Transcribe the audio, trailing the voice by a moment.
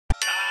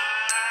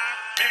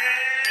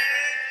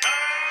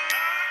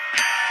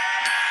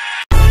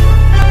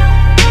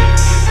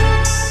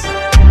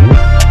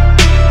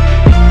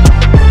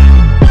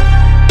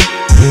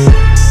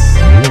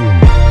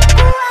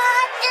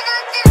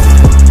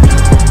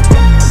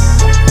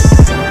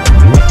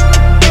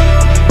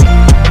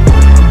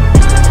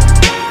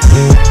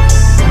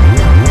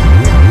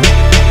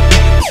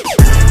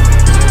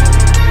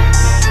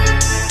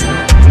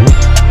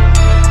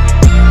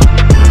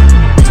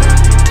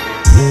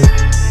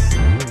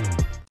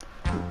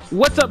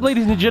What's up,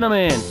 ladies and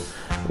gentlemen?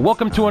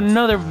 Welcome to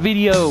another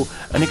video,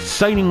 an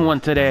exciting one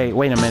today.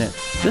 Wait a minute,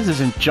 this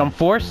isn't Jump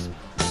Force.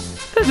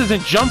 This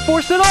isn't Jump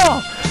Force at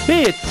all.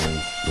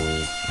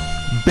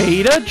 It's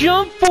Beta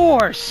Jump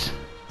Force.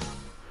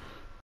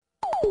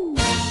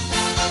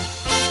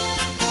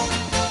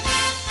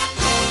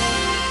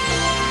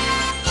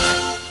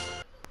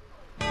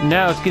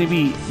 Now it's going to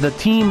be the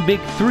Team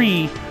Big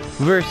 3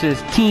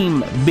 versus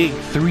Team Big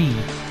 3.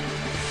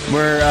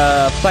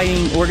 We're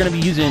fighting, we're going to be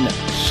using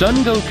Son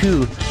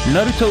Goku,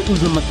 Naruto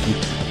Uzumaki,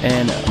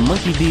 and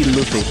Monkey D.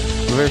 Luffy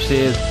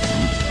versus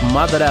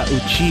Madara,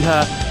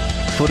 Uchiha,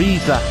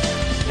 Frieza,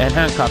 and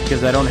Hancock,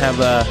 because I don't have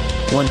a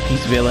One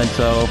Piece villain,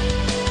 so...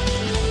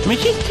 I mean,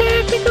 she's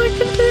technically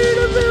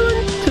considered a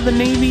villain to the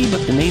Navy,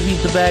 but the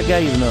Navy's the bad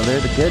guy, even though they're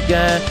the good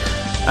guy.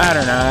 I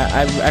don't know,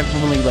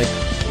 I've only, like,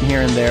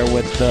 here and there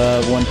with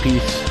One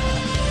Piece.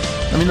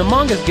 I mean, the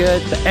manga's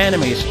good, the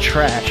anime is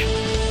trash.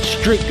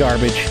 Straight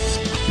garbage.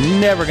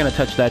 Never gonna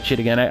touch that shit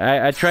again.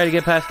 I try to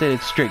get past it,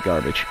 it's straight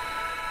garbage.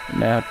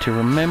 Now to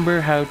remember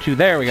how to...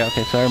 There we go.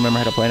 Okay, so I remember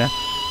how to play now.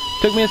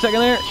 Took me a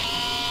second there.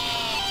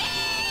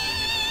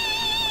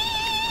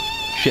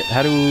 Shit,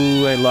 how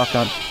do I lock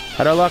on?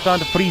 How do I lock on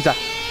to Frieza?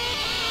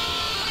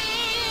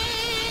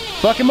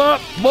 Fuck him up,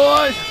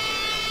 boys!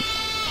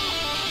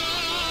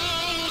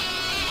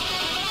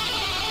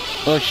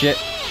 Oh shit.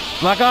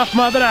 Lock off,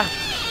 Madara!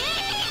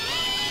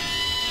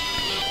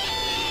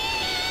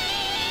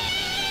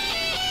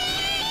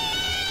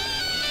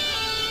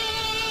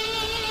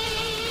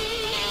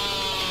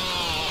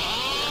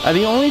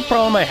 The only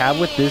problem I have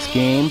with this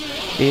game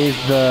is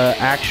the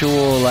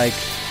actual, like,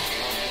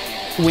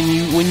 when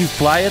you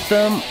fly at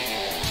them,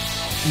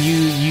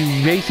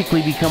 you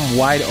basically become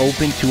wide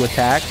open to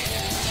attack,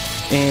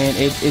 and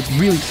it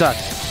really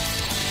sucks.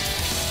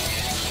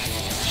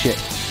 Shit.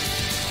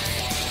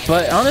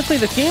 But honestly,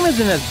 the game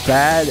isn't as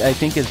bad, I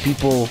think, as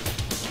people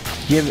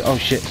give. Oh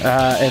shit!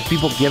 As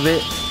people give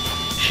it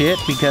shit,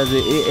 because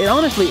it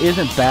honestly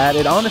isn't bad.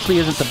 It honestly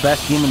isn't the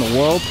best game in the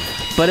world.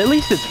 But at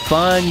least it's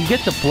fun. You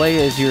get to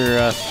play as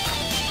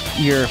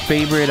your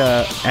favorite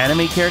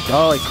anime character.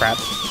 Holy crap!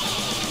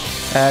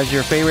 As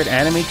your favorite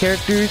anime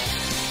characters.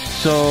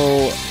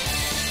 So,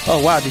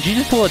 oh wow, did you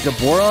just pull a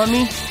Deborah on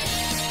me?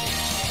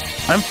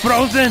 I'm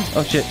frozen.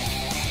 Oh shit!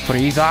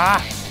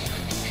 Frieza!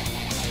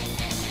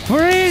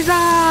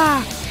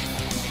 Frieza!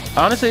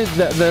 Honestly,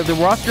 the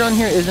roster on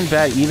here isn't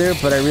bad either.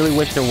 But I really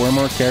wish there were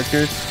more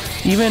characters.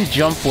 Even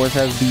Jump Force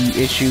has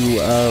the issue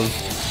of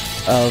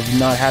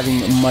not having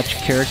much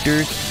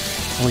characters.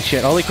 Holy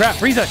shit, holy crap,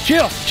 Frieza,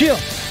 chill, chill!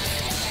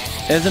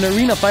 As an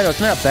arena fighter, it's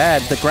not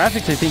bad. The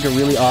graphics, I think, are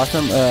really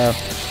awesome. The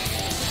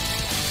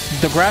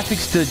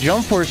graphics to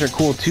Jump Force are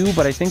cool too,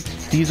 but I think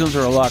these ones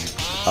are a lot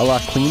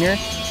cleaner,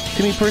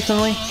 to me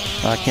personally.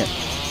 I can't.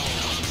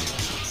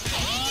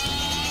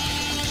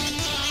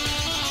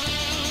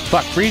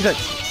 Fuck, Frieza,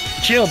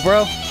 chill,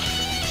 bro.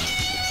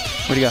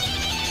 Where'd he go?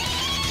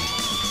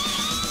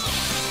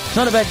 It's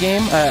not a bad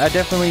game. I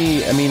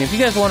definitely... I mean, if you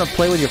guys want to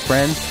play with your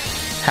friends,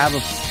 have a...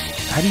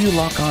 How do you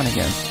lock on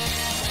again?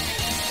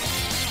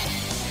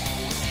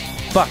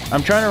 Fuck,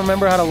 I'm trying to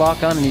remember how to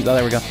lock on and... Oh,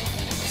 there we go.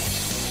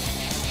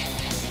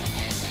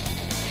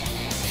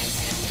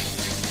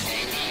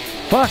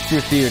 Fuck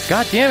this dude.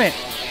 God damn it.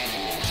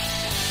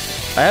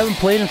 I haven't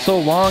played in so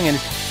long and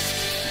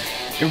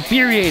it's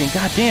infuriating.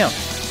 God damn.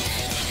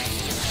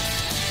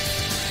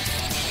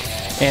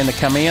 And the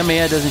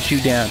Kamehameha doesn't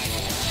shoot down.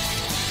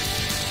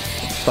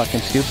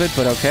 Fucking stupid,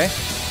 but okay.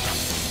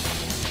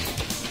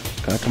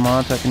 Gotta come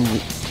on so I can...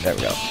 There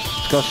we go.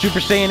 Let's go Super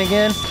Saiyan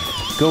again.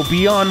 Go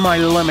beyond my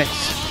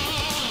limits.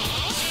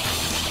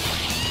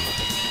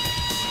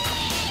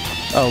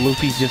 Oh,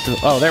 Luffy's just...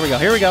 Oh, there we go.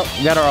 Here we go.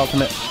 We got our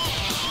ultimate.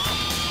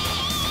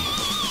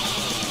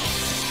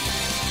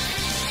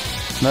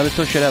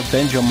 Naruto should have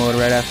Benjo mode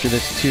right after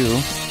this, too.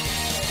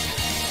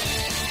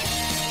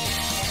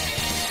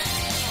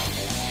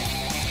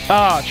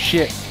 Oh,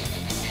 shit.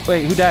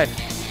 Wait, who died?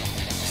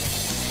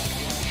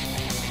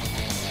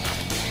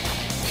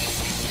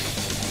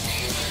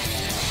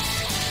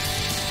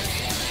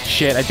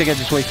 Shit, I think I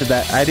just wasted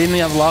that. I didn't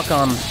have lock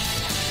on.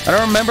 I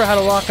don't remember how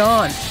to lock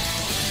on.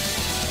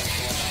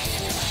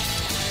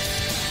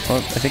 Well,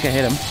 I think I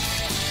hit him.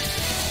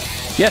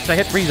 Yes, I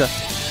hit Frieza.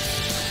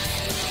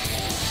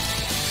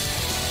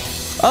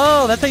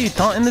 Oh, that's how you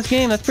taunt in this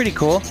game? That's pretty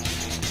cool.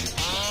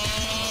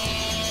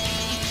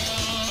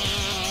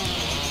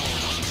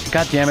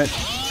 God damn it.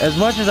 As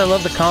much as I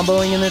love the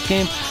comboing in this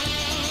game,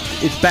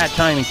 it's bad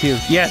timing too.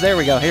 Yeah, there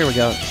we go. Here we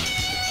go.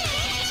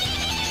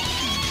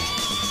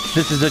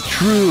 This is a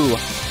true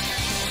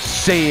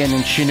Saiyan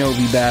and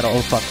Shinobi battle.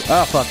 Oh, fuck.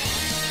 Oh, fuck.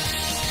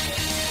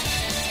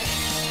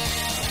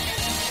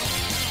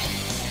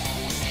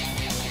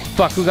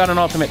 Fuck, who got an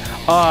ultimate?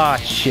 Ah,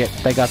 oh, shit.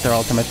 They got their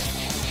ultimates.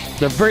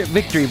 The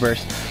victory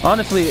burst.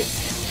 Honestly,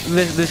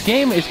 this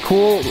game is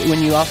cool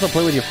when you also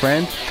play with your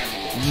friends.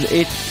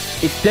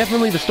 It's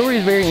definitely... The story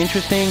is very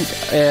interesting.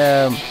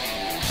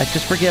 I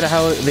just forget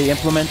how they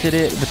implemented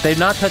it, but they're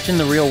not touching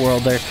the real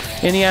world. They're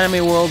in the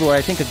anime world where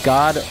I think a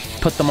god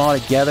put them all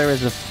together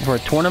as for a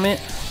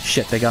tournament.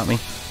 Shit, they got me.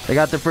 They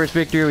got their first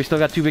victory. We still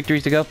got 2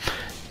 victories to go.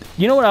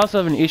 You know what I also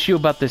have an issue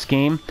about this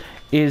game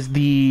is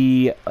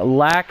the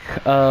lack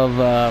of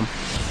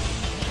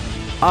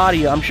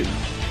audio. I'm sure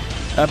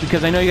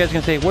because I know you guys are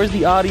gonna say, "Where's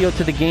the audio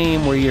to the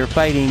game where you're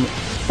fighting?"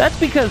 That's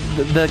because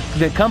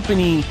the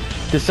company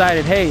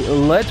decided, "Hey,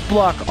 let's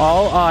block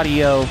all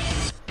audio."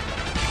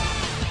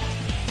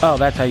 Oh,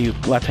 that's how you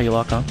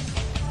lock on.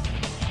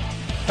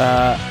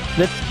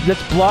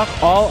 Let's block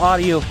all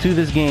audio to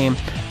this game,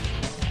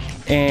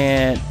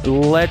 and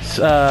let's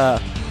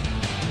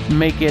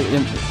make it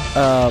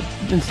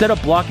instead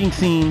of blocking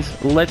scenes,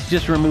 let's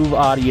just remove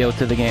audio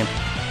to the game,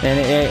 and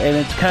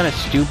it's kind of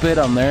stupid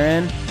on their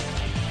end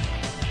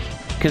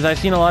because I've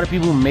seen a lot of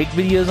people who make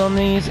videos on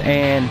these,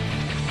 and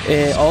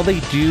all they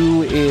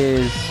do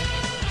is,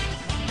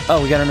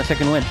 oh, we got on a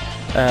second win.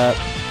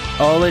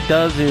 All it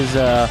does is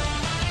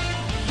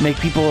make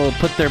people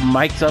put their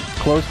mics up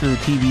close to the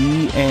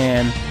TV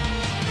and...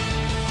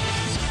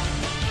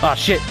 Oh,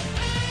 shit.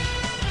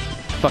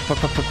 Fuck.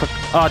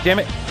 Oh, damn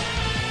it.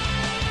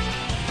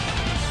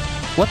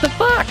 What the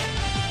fuck?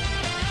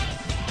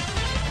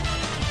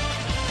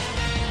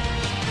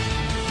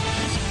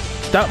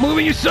 Stop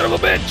moving, you son of a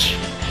bitch!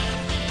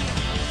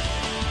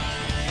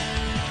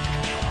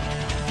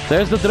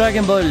 There's the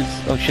Dragon Balls.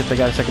 Oh, shit, they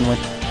got a second win.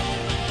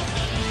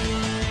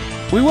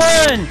 We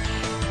won!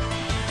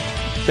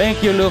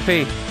 Thank you,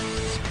 Luffy.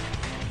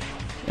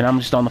 And I'm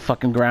just on the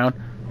fucking ground.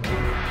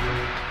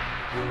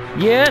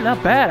 Yeah,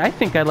 not bad. I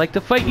think I'd like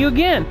to fight you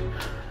again.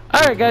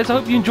 Alright guys, I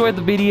hope you enjoyed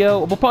the video.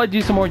 We'll probably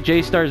do some more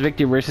J-Stars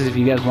Victory Versus if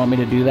you guys want me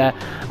to do that.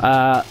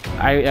 I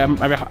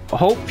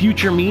hope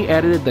future me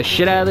edited the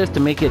shit out of this to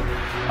make it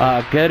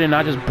good and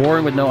not just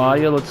boring with no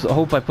audio. Let's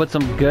hope I put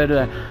some good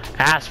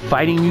ass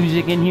fighting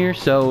music in here.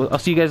 So I'll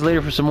see you guys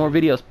later for some more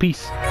videos.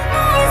 Peace.